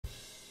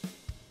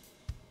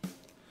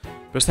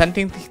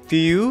Presenting to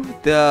you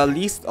the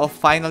list of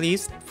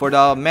finalists for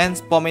the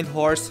men's Pommel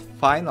horse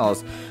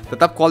finals. The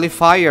top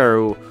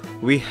qualifier,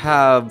 we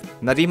have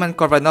Nariman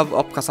KURBANOV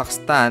of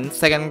Kazakhstan,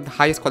 second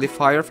highest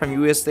qualifier from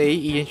USA,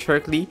 Ian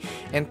SKIRKEY,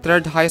 and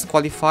third highest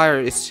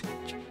qualifier is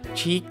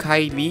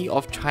Chih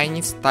of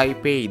Chinese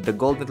Taipei, the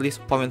gold medalist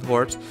Pommel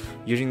horse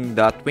during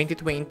the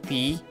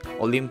 2020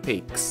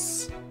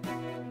 Olympics.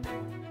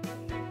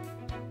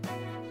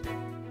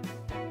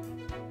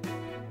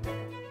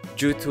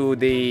 Due to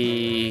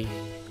the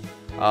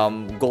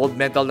gold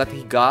medal that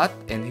he got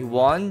and he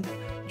won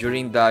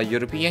during the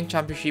European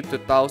Championship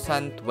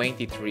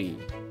 2023.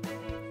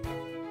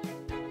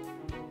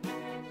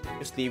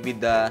 Obviously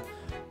with the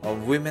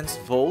women's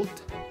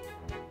vote,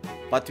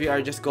 but we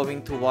are just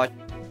going to watch.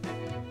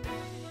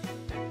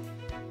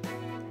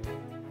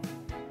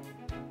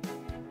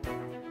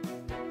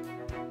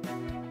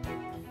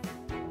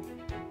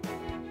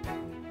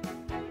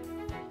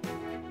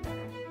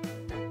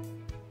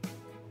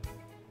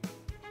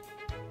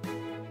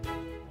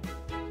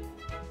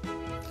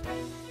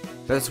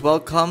 Let's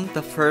welcome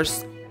the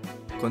first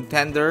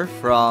contender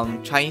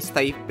from Chinese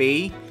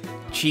Taipei,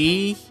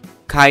 Chih.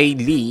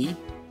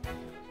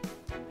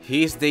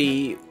 He is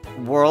the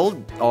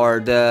world or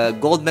the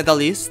gold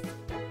medalist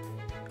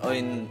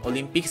in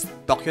Olympics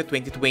Tokyo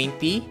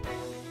 2020.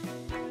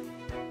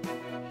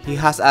 He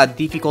has a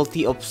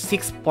difficulty of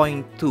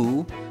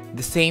 6.2,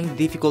 the same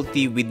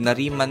difficulty with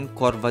Nariman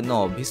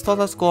KURBANOV. His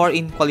total score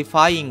in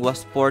qualifying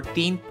was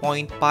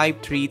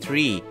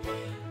 14.533.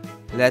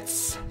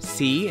 Let's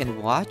see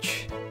and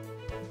watch.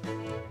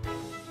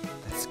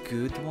 That's a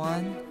good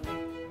one.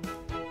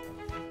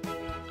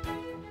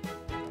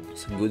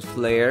 It's a good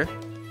flare.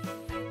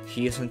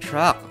 He is on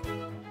track.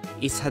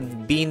 It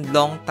had been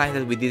long time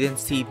that we didn't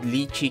see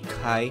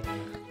Khachikyan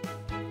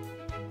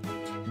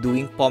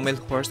doing Pommel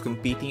horse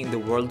competing in the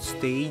world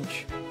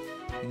stage,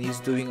 and he's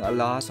doing a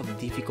lot of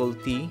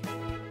difficulty.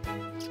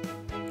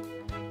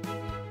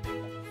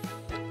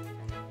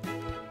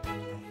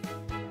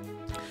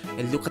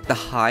 And look at the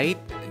height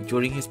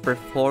during his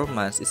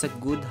performance. It's a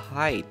good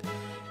height.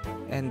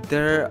 And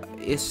there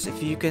is,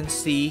 if you can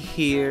see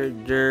here,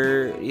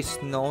 there is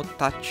no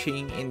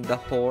touching in the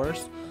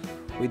horse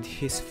with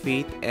his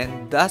feet.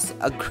 And that's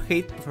a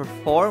great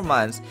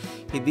performance.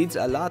 He did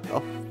a lot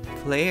of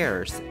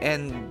flares.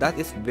 And that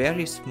is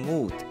very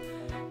smooth.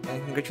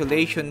 And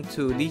congratulations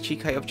to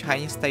Khachikyan of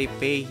Chinese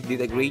Taipei. He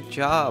did a great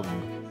job.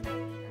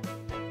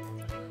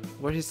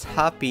 He's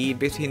happy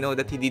because he knows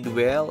that he did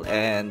well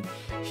and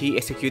he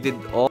executed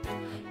all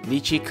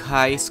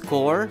Khachikyan's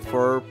score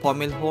for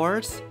Pommel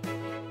horse,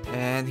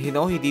 and he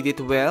knows he did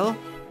it well.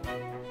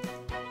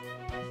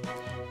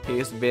 He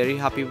is very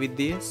happy with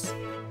this.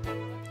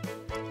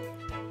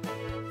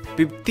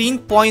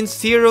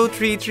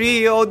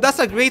 15.033. Oh, that's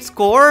a great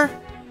score.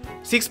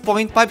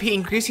 6.5. He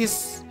increased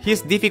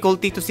his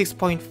difficulty to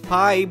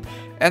 6.5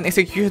 and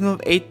execution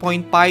of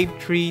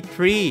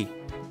 8.533.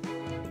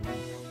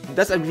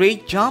 That's a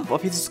great jump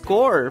of his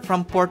score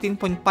from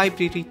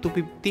 14.533 to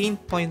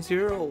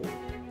 15.0.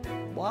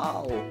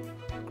 Wow,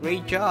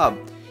 great job.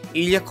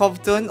 Illia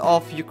Kuvton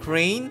of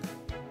Ukraine.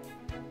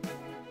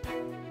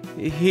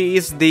 He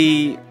is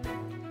the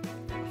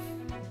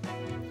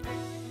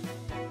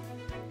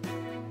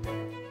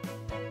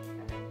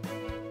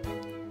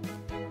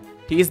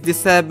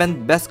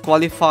seventh best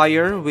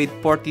qualifier with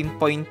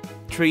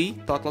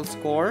 14.3 total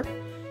score.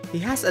 He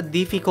has a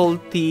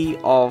difficulty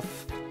of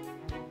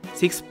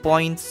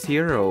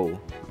 6.0.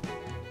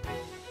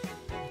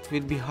 It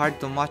will be hard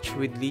to match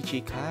with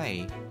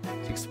Khachikyan.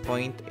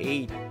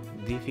 6.8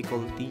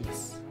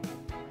 difficulties.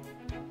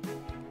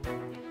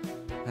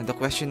 And the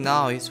question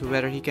now is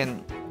whether he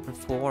can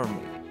perform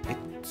it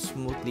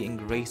smoothly and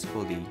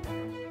gracefully.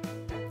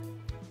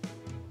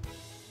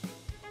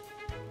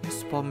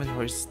 His Pommel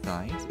horse is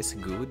nice, it's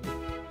good.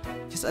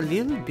 Just a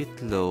little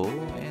bit low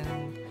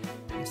and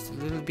it's a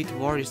little bit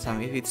worrisome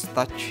if it's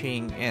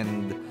touching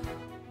and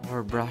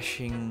or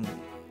brushing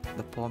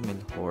the Pommel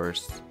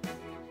horse.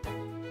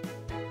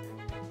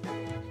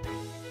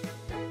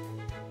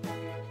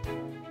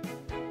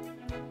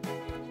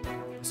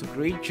 So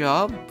great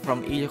job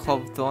from Illia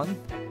Kuvton.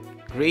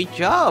 Great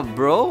job,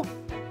 bro.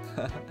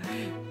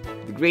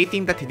 The great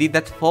thing that he did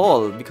not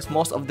fall, because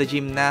most of the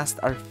gymnasts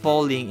are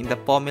falling in the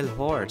Pommel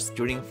horse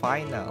during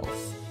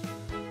finals.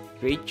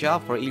 Great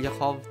job for Illia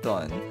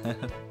Kuvton.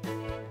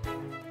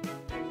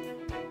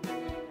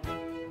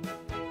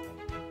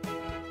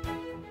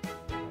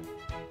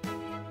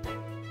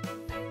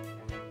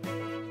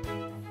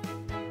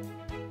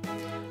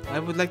 I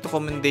would like to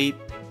commend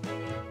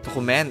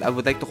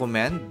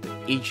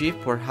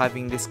Egypt for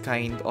having this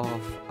kind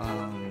of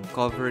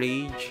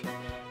coverage.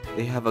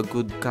 They have a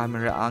good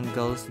camera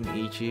angles in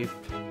Egypt.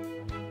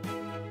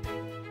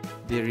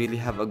 They really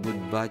have a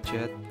good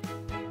budget.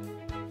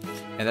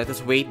 And let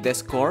us wait the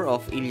score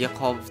of Illia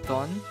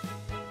Kuvton.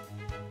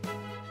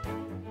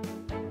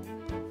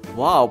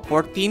 Wow,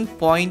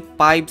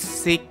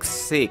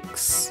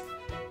 14.566.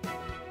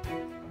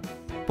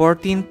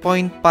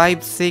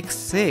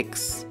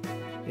 14.566.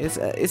 It's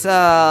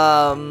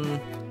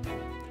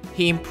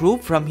he improved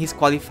from his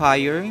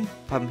qualifying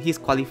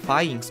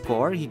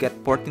score. He got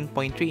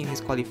 14.3 in his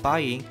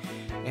qualifying,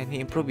 and he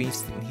improved in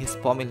his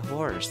Pommel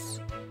horse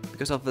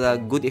because of the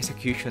good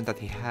execution that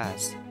he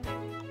has.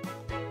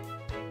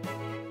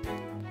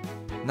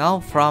 Now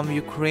from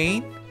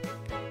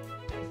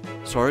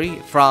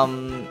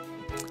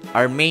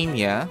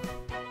Armenia,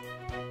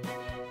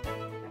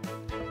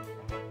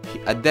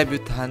 a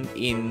debutant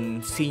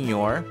in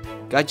senior,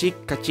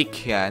 Gagik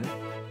Khachikyan.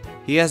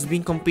 He has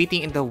been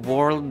competing in the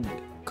World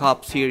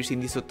Cup Series in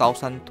this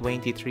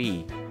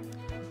 2023.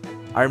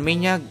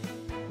 Armenia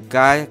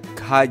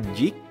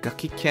Gagik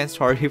Khachikyan,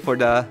 sorry for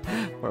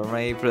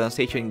my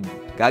pronunciation.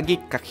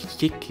 Gagik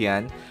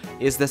Khachikyan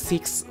is the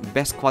 6th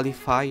best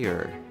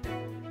qualifier.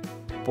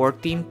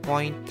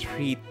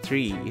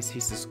 14.33 is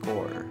his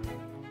score.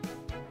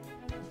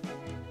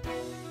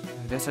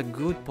 That's a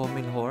good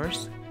Pommel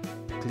horse.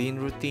 Clean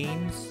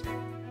routines.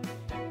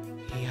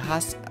 He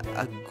has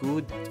a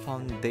good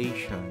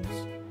foundations.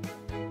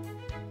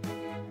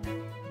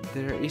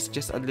 There is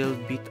just a little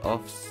bit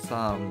of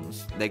some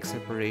leg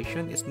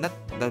separation.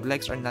 The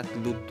legs are not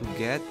glued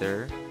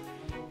together,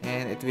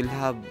 and it will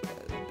have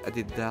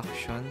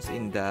deductions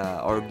in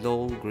or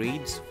low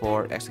grades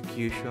for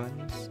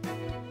executions.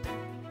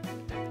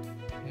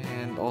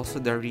 And also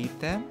the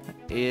rhythm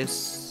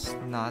is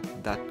not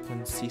that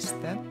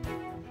consistent.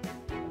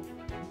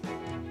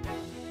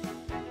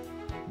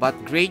 But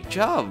great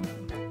job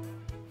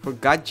for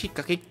Gagik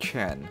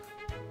Khachikyan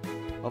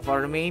of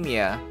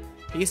Armenia.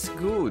 He's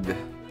good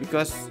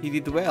because he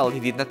did well. He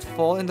did not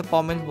fall in the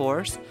Pommel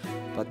horse,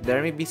 but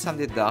there may be some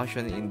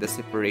deduction in the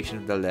separation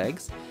of the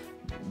legs.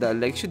 The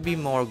legs should be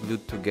more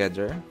glued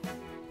together.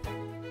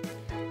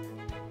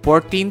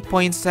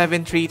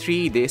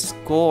 14.733, the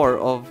score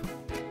of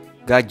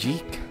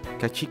Gagik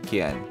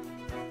Khachikyan.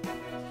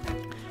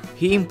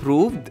 He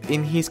improved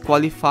in his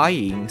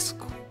qualifying.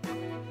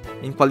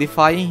 In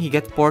qualifying, he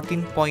got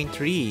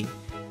 14.3.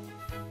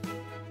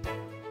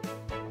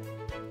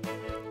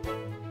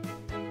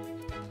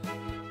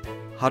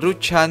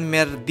 Harutyan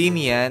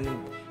MERDINYAN,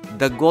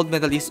 the gold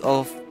medalist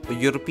of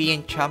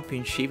European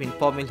Championship in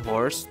Pommel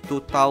horse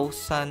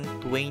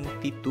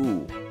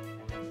 2022.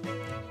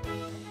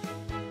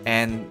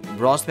 And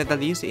bronze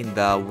medalist in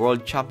the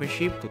World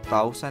Championship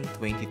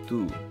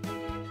 2022.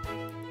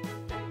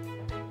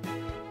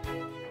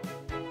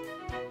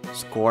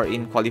 Score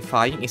in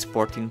qualifying is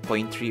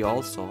 14.3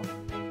 also.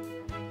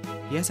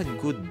 He has a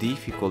good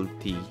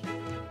difficulty.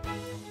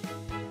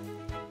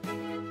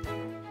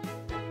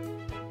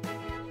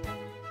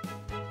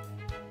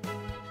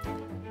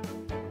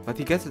 But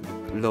he gets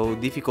low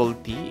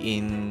difficulty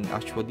in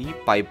actually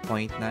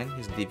 5.9,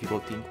 his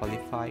difficulty in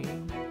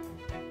qualifying.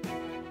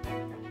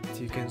 As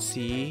you can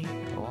see,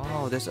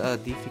 wow, that's a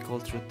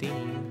difficult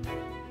routine.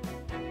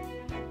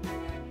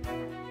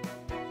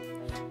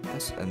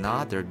 That's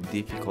another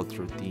difficult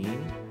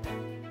routine.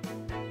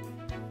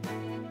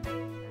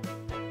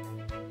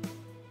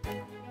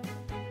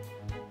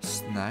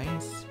 It's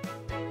nice.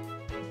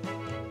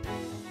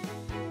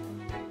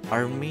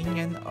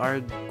 Armenian are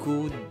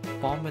good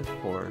Pommel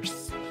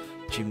horse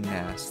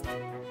gymnast.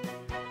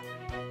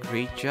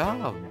 Great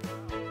job.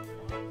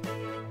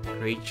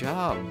 Great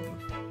job.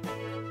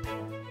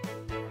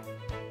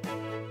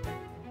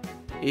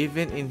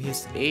 Even in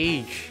his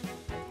age,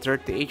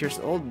 38 years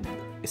old,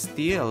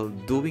 still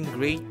doing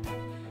great,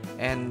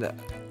 and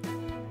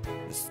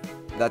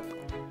that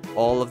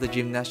all of the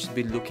gymnasts should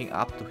be looking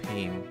up to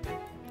him.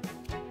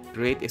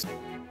 Great.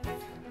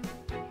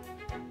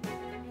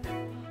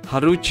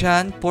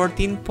 Harutyan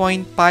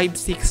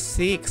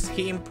 14.566.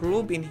 He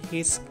improved in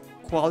his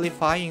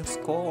qualifying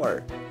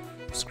score.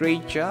 It's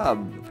great job.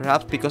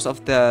 Perhaps because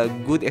of the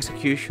good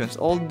executions,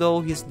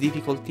 although his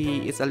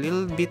difficulty is a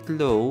little bit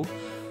low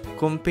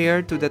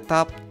compared to the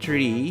top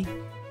 3,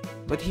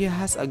 but he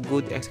has a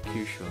good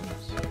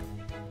executions.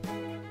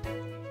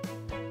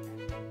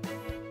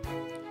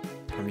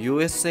 From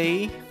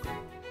USA,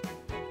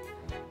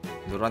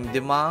 Loran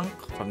Munck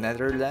from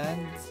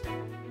Netherlands.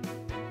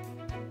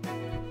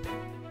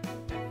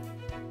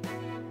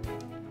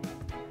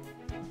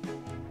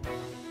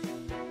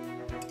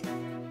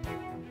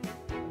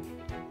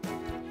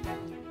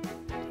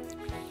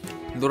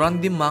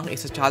 Loran Munck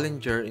is a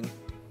challenger in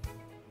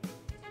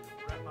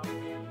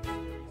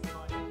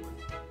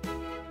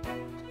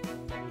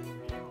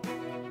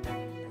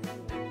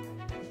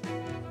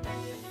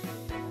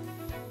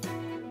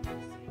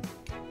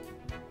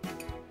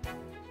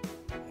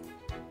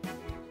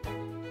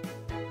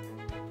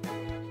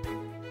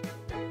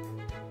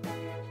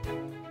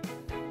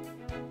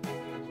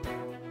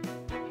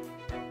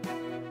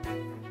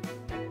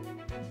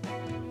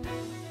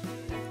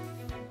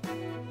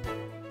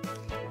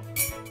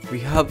We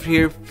have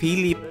here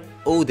Filip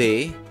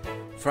UDE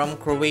from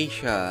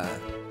Croatia.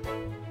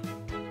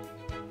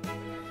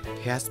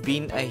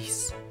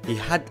 He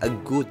had a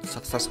good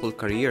successful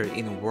career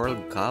in World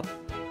Cup.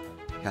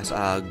 He has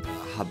have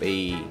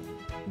a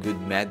good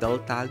medal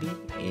tally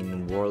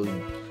in World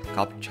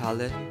Cup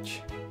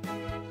Challenge,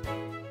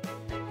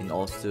 and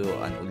also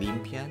an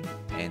Olympian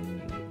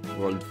and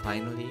world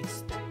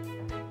finalist.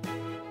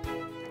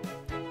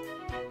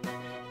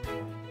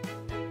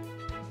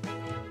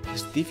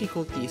 His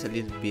difficulty is a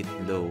little bit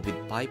low with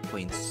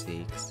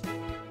 5.6.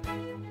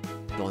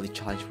 The only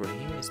challenge for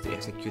him is to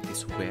execute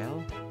this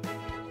well.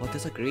 Oh,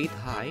 that's a great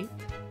height.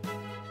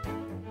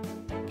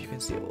 You can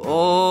see.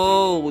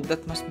 Oh,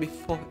 that must be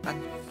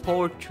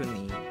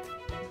unfortunate.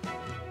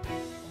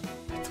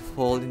 To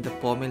fall in the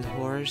Pommel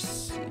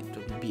horse, it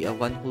would be a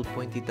 1 whole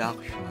point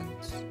deduction.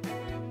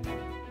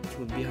 It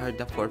would be hard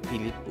for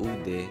Filip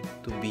UDE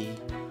to be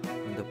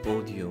on the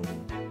podium.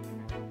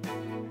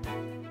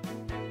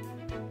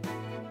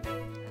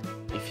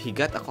 If he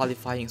got a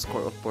qualifying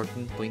score of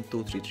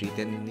 14.233,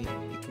 then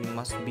it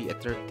must be a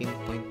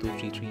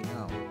 13.233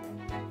 now.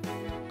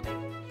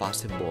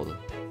 Possible.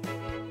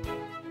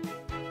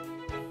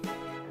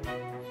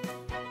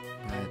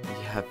 But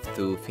you have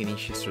to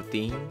finish his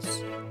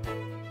routines.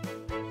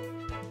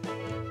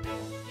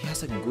 He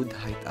has a good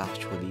height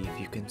actually, if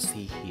you can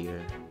see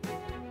here.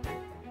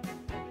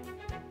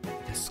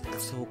 It's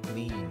so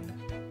clean.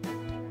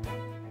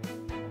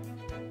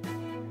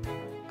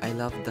 I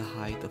love the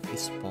height of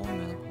his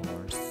Pommel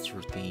horse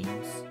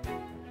routines.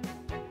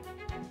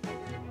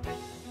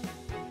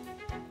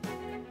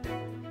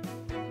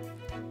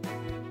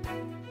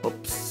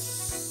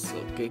 Oops.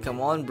 Okay,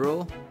 come on,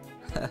 bro.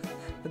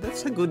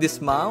 That's a good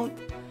dismount.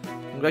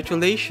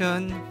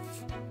 Congratulations,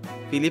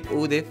 Filip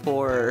UDE,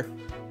 for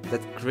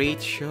that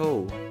great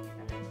show.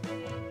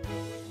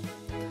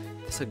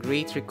 It's a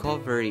great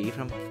recovery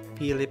from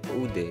Filip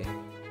UDE.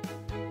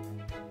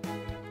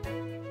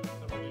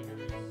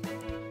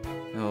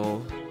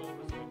 No,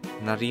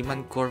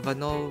 Nariman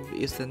KURBANOV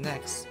is the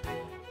next.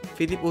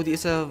 Filip UDE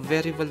is a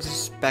very well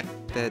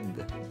respected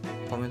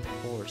Pommel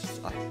horse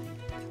athlete.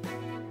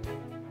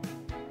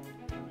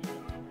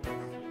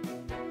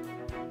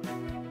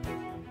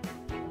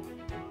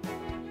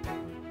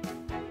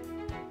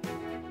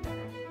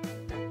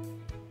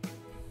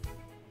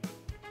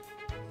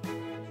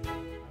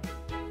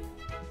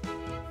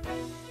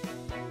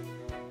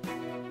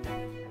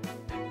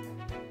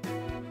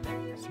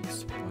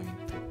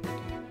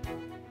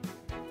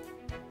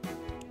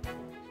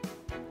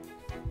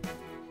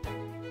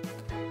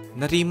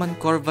 Nariman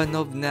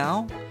KURBANOV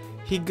now,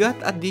 he got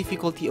a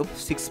difficulty of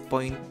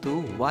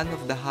 6.2, one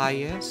of the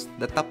highest,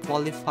 the top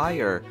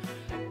qualifier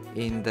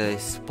in the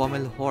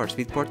Pommel horse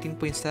with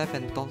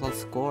 14.7 total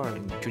score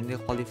in junior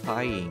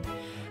qualifying.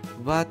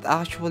 But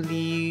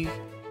actually,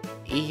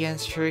 Ian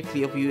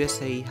SKIRKEY of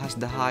USA has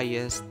the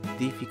highest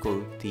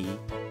difficulty.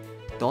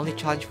 The only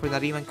challenge for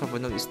Nariman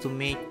KURBANOV is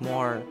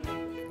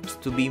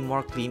to be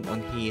more clean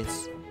on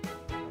his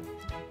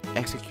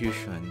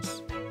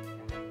executions.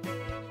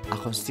 A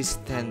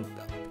consistent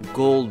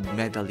gold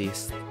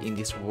medalist in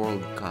this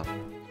World Cup.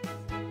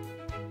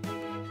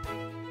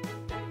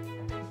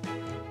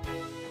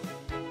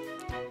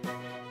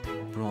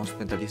 Bronze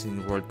medalist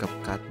in World Cup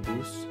cat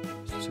boost.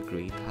 It's a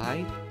great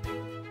height.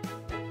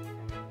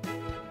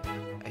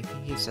 I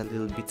think he's a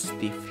little bit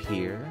stiff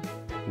here.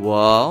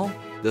 Wow,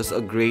 that's a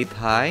great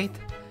height.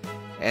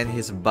 And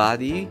his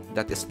body,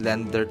 that is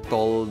slender,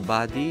 tall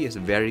body, is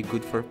very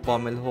good for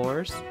Pommel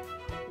horse.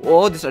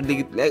 Oh, this are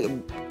the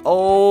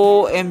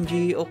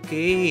OMG,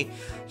 okay.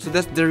 So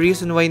that's the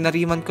reason why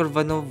Nariman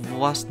KURBANOV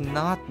was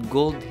not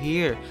gold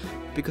here.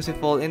 Because he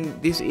fall, and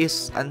this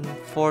is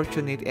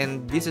unfortunate,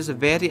 and this is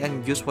very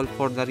unusual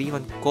for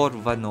Nariman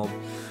KURBANOV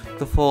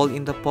to fall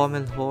in the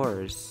Pommel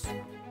horse.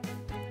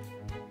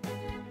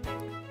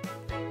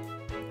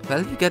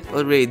 Well, you get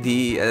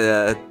already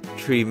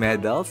 3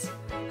 medals.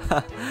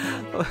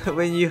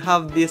 When you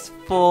have this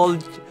fall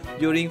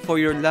during for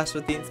your last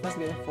routine, it must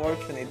be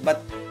unfortunate,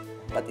 but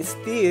it's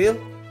still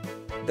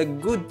the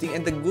good thing,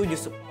 and the good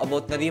news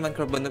about Nariman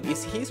KURBANOV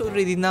is he's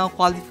already now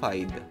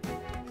qualified.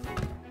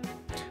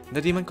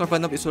 Nariman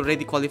KURBANOV is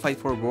already qualified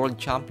for World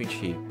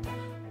Championship.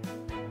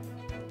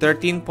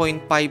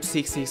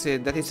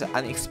 13.566, that is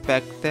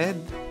unexpected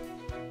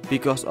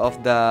because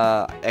of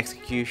the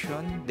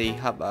execution. They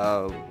have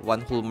a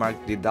 1 whole mark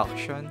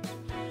deduction.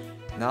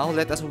 Now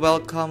let us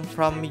welcome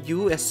from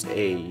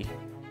USA,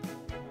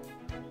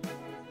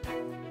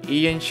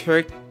 Ian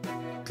SKIRKEY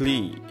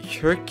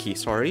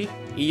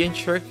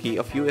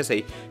of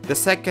USA, the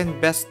second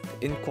best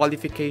in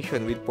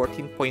qualification with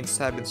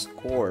 14.7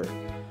 score,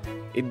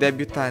 a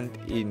debutant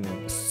in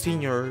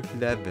senior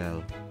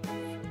level.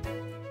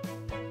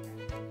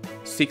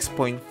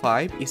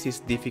 6.5 is his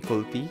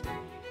difficulty,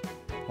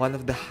 one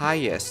of the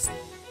highest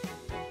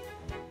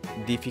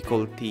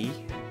difficulty,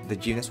 the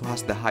gymnast who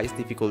has the highest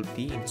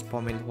difficulty in his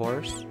Pommel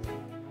horse,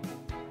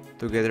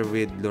 together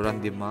with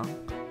Loran de Munck.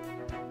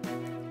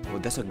 Oh,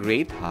 that's a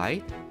great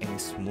height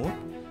and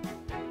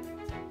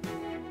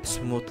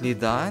smoothly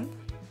done,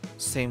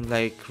 same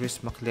like Chris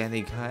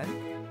McLenigan.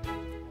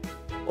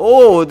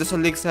 Oh, there's a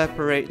leg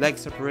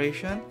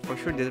separation. For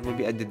sure there will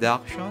be a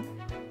deduction.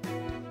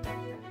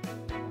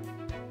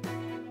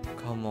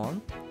 Come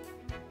on,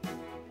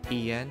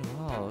 Ian.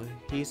 Wow,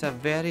 he's a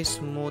very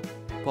smooth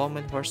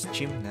Pommel horse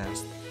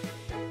gymnast,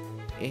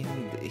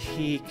 and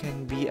he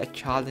can be a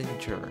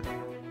challenger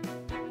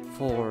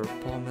for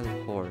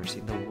Pommel horse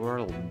in the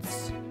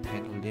Worlds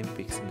and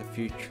Olympics in the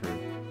future.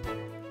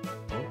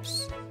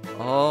 Oops.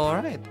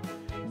 Alright.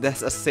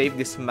 That's a safe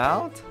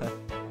dismount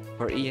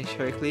for Ian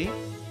SKIRKEY.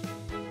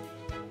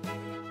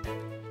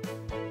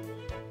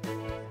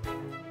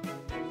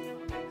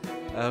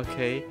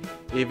 Okay.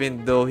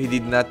 Even though he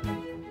did not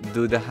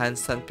do the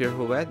handstand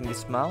pirouette in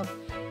this mount,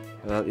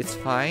 well, it's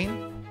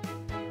fine.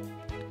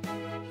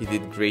 He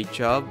did great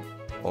job.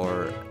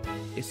 Or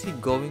is he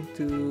going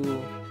to...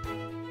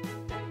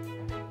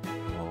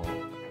 Oh,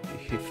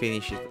 he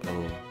finished it.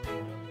 Oh.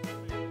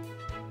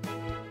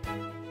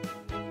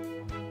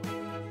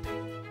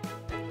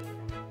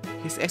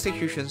 His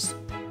executions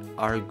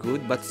are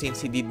good, but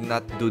since he did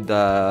not do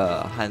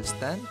the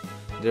handstand,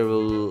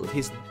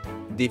 his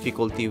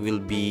difficulty will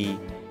be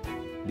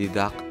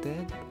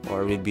deducted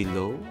or will be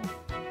low.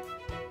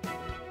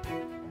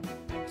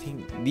 I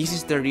think this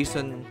is the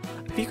reason.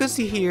 If you can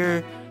see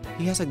here,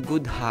 he has a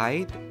good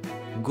height,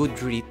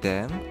 good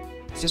rhythm.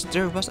 It's just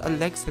there was a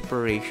leg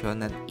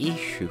separation, an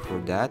issue for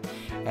that.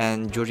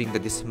 And during the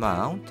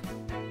dismount,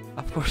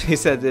 of course, he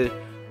said that,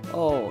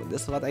 oh,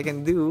 that's what I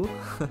can do.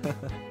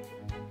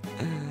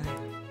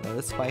 Well,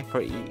 that's fine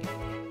for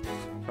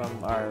from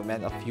our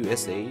man of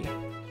USA.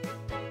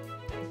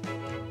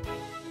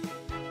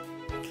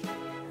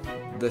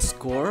 The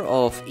score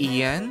of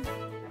Ian,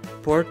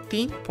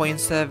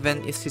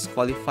 14.7 is his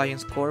qualifying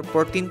score,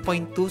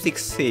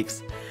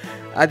 14.266.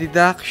 A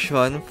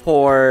deduction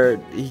for,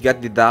 he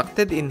got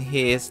deducted in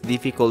his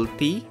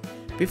difficulty.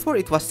 Before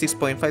it was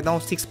 6.5, now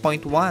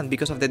 6.1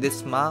 because of the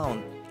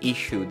dismount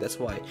issue. That's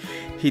why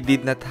he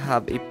did not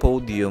have a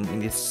podium in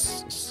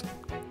this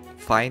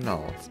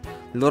finals.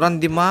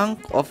 Loran Munck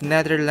of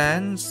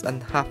Netherlands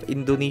and half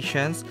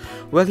Indonesians.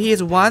 Well, he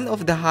is one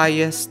of the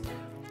highest.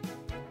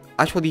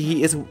 Actually,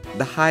 he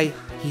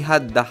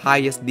had the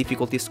highest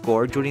difficulty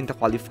score during the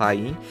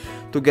qualifying,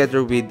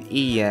 together with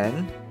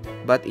Ian.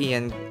 But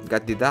Ian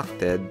got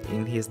deducted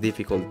in his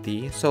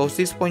difficulty. So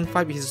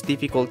 6.5 is his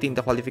difficulty in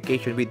the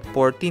qualification with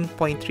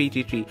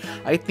 14.333.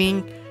 I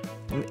think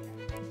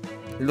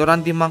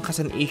Loran Munck has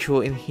an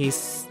issue in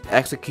his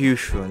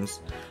executions.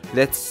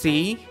 Let's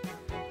see.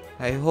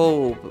 I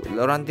hope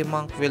Loran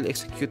Munck will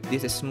execute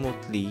this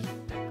smoothly.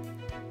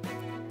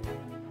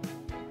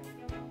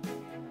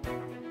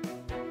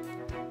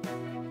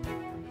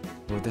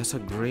 Oh, that's a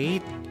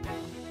great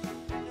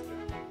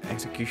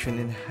execution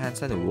in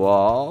handstand.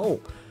 Wow,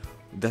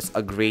 that's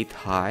a great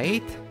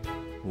height.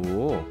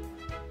 Whoa,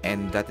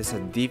 and that is a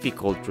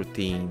difficult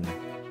routine.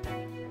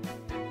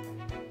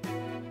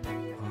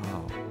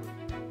 Wow,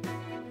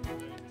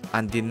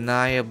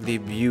 undeniably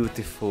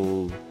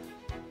beautiful,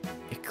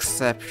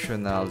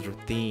 exceptional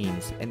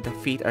routines, and the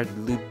feet are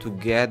glued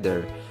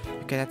together.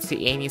 You cannot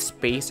see any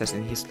spaces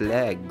in his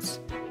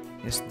legs.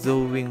 He's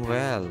doing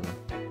well.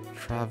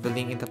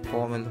 Traveling in the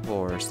Pommel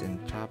horse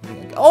and traveling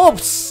again.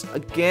 Oops!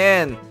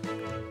 Again!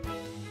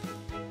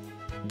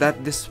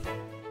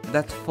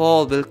 That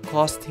fall will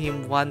cost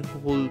him 1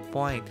 whole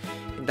point.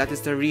 And that is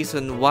the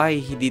reason why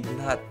he did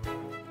not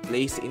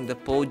place in the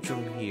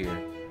podium here.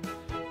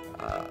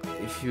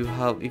 If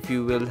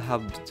you will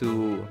have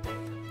to,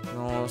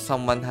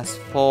 someone has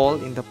fall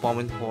in the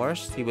Pommel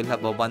horse, he will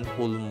have a 1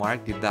 whole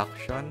mark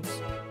deductions.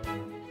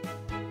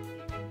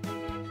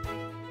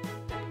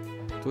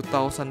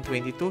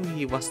 2022,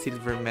 he was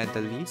silver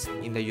medalist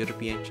in the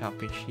European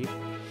Championship.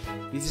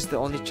 This is the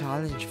only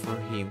challenge for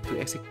him, to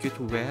execute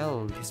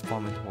well this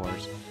Pommel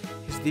horse.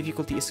 His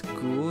difficulty is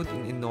good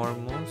and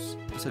enormous.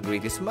 It's a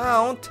great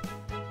dismount.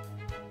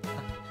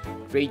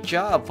 Great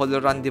job for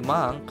Loran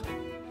Munck.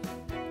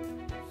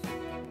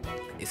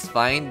 It's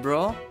fine,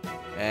 bro.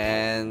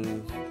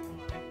 And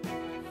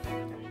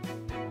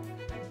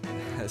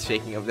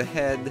shaking of the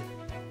head.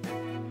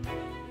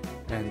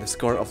 And the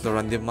score of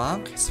Loran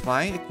Munck is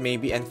fine. It may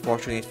be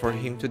unfortunate for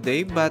him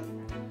today, but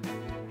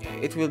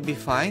it will be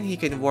fine. He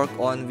can work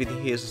on with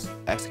his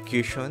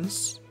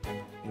executions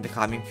in the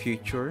coming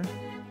future.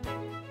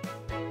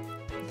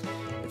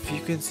 If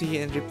you can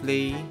see in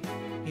replay,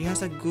 he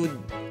has a good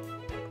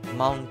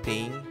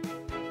mounting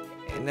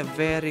and a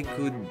very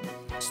good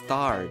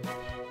start.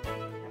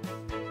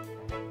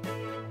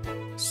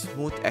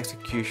 Smooth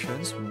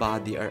executions,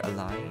 body are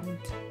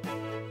aligned.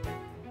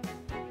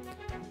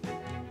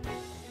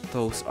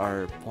 Toes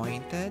are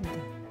pointed.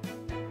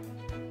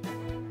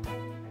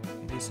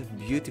 It is a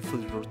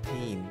beautiful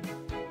routine.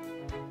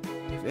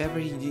 If ever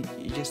you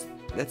just,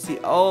 let's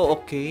see. Oh,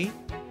 okay.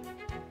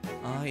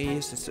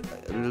 He is a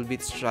little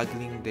bit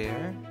struggling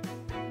there.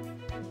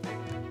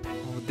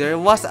 Oh, there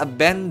was a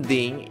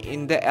bending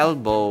in the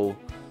elbow,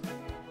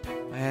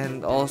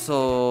 and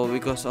also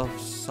because of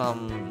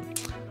some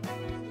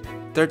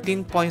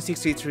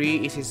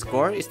 13.63 is his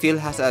score. It still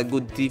has a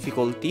good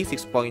difficulty,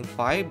 6.5.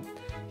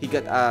 He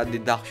got a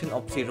deduction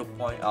of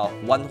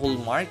 1 whole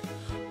mark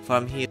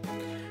from his.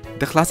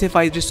 The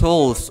classified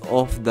results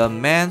of the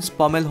men's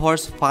Pommel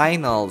horse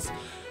finals.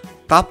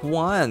 Top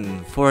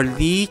 1 for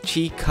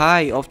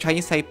Chih of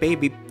Chinese Taipei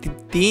with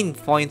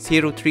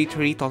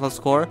 15.033 total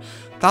score.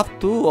 Top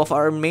 2 of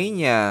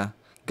Armenia,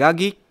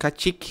 Gagik,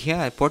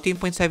 Khachikyan,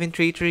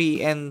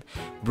 14.733, and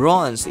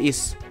bronze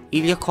is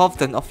Illia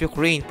Kuvton of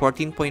Ukraine,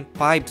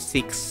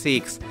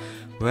 14.566.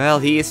 Well,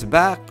 he is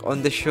back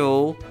on the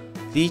show.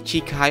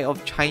 Kai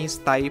of Chinese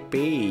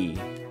Taipei.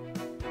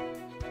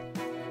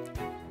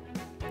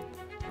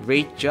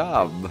 Great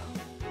job.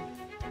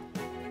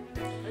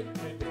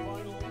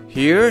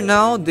 Here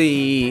now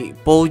the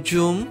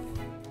podium,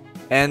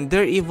 and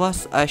there it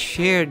was a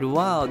shared,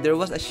 wow, there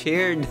was a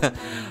shared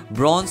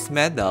bronze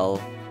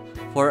medal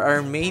for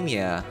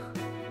Armenia.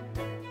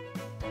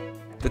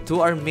 The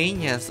two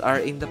Armenians are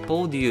in the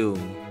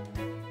podium.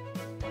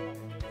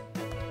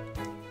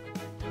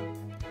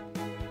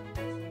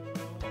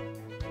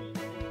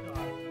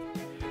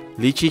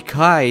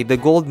 Kai, the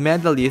gold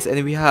medalist,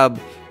 and we have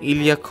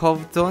Illia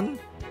Kuvton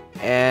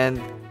and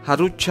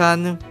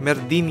Harutyan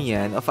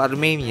MERDINYAN of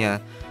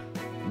Armenia,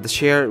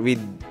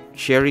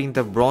 sharing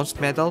the bronze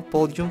medal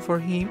podium for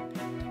him,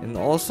 and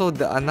also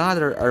the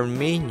another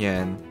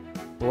Armenian.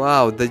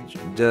 Wow, the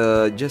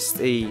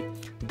just a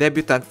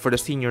debutant for the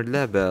senior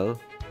level.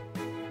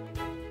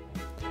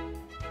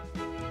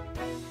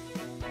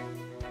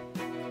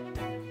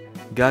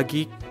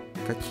 Gagik,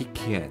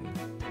 Khachikyan.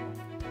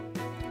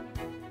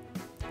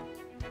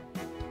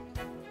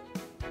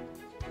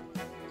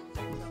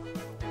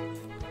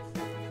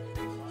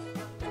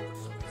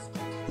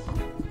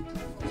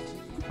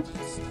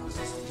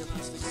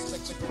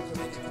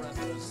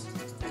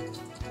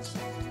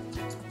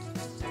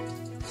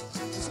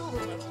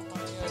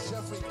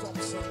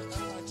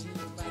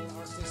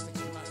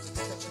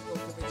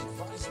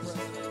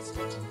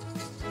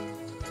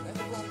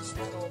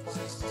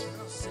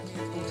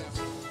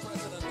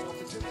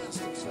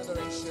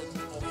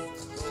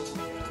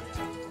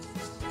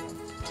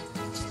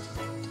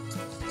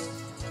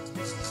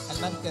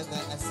 المركز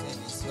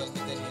السادس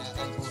والميدالية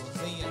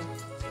البرونزية.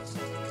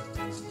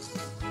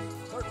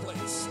 Third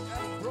place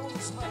and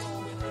bronze medal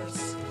winners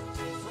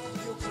from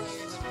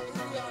Ukraine,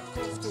 Illia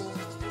Kuvton,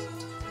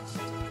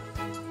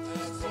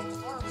 and from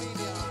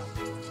Armenia,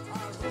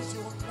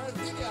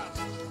 Harutyan.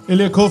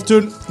 Illia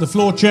Kuvton, the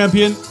floor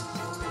champion,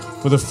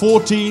 with a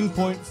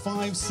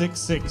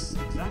 14.566.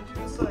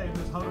 Exactly the same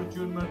as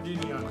Harutyan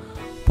MERDINYAN.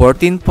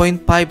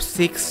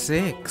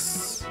 14.566.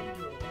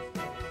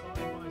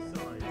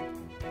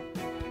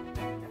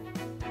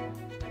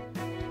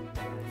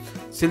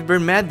 Silver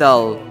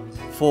medal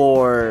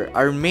for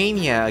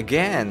Armenia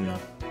again.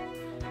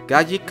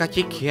 Gagik,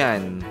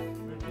 Khachikyan.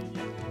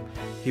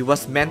 He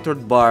was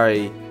mentored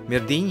by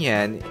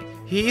MERDINYAN.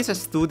 He is a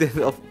student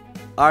of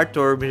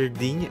Arthur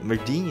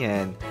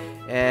MERDINYAN,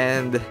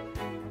 and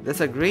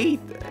that's a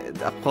great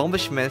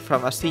accomplishment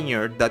from a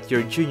senior that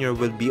your junior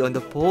will be on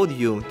the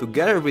podium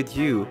together with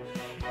you.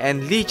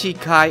 And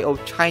Kai of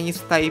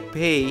Chinese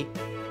Taipei,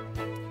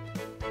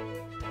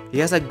 he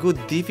has a good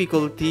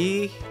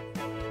difficulty,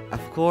 of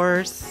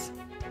course.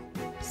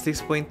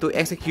 6.2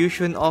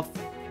 execution of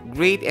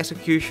great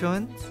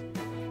executions.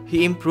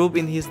 He improved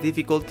in his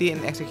difficulty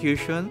and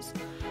executions.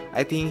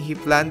 I think he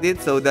planned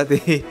it so that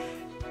he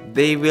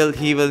will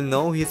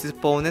know his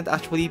opponent.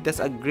 Actually, that's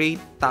a great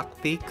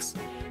tactics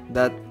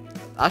that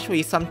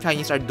actually some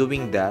Chinese are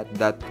doing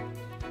that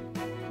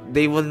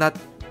they will not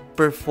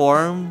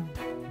perform.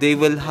 They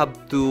will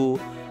have to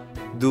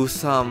do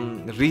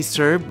some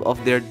reserve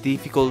of their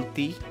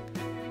difficulty.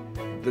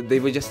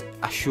 They will just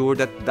assure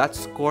that that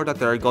score that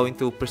they are going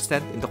to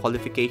present in the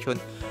qualification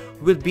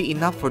will be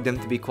enough for them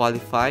to be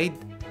qualified,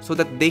 so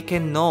that they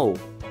can know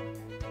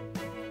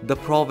the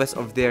prowess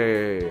of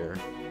their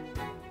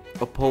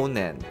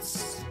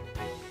opponents.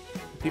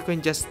 You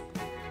can just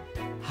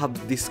have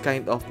this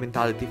kind of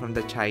mentality from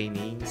the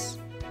Chinese,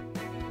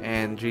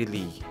 and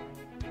really,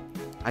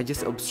 I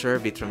just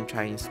observe it from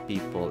Chinese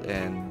people,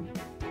 and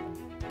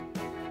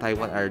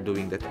Taiwan are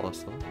doing that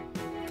also.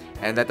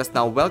 And let us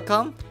now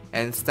welcome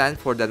and stand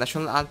for the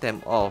national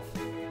anthem of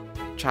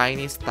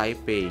Chinese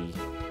Taipei.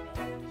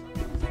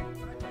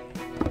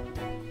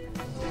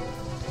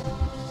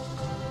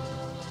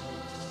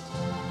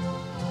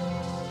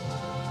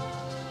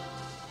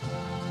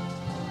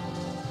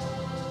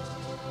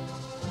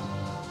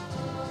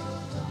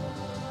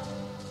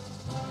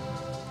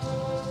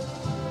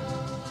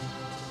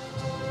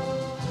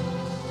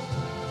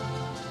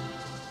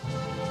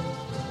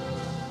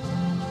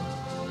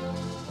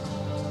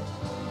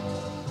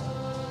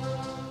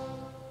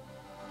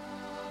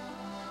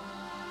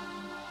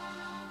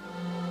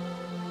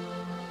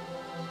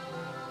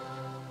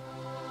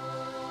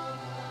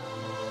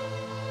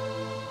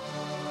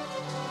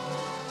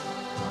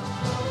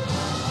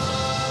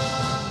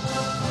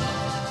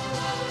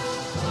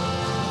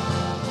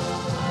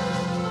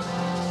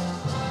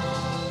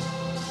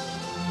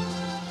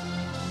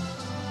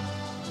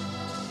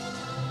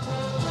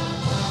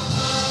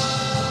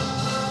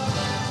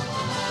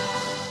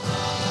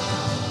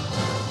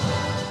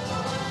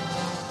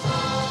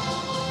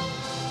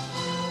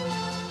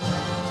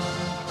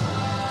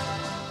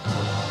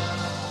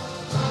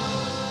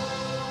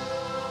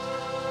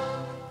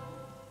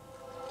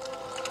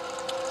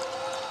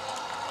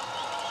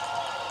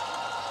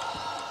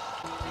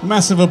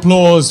 Massive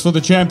applause for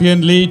the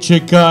champion Lee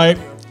Chih.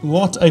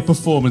 What a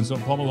performance on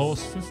Pommel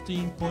horse,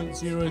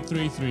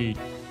 15.033.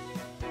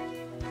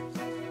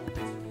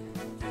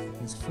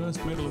 His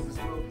first medal of this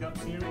World Cup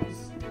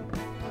series.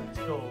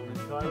 Gold in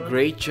Cairo.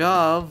 Great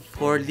job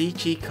for Lee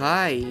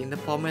Chih in the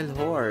Pommel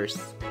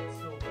horse.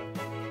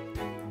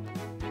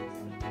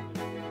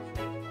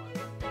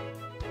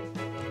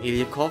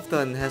 Illia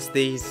Kuvton has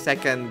the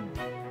second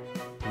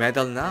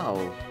medal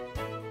now.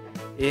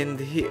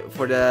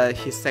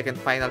 His second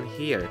final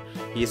here.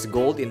 He is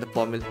gold in the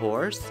Pommel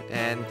horse,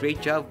 and great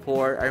job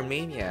for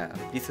Armenia.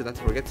 Please do not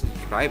forget to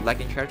subscribe,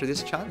 like, and share to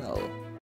this channel.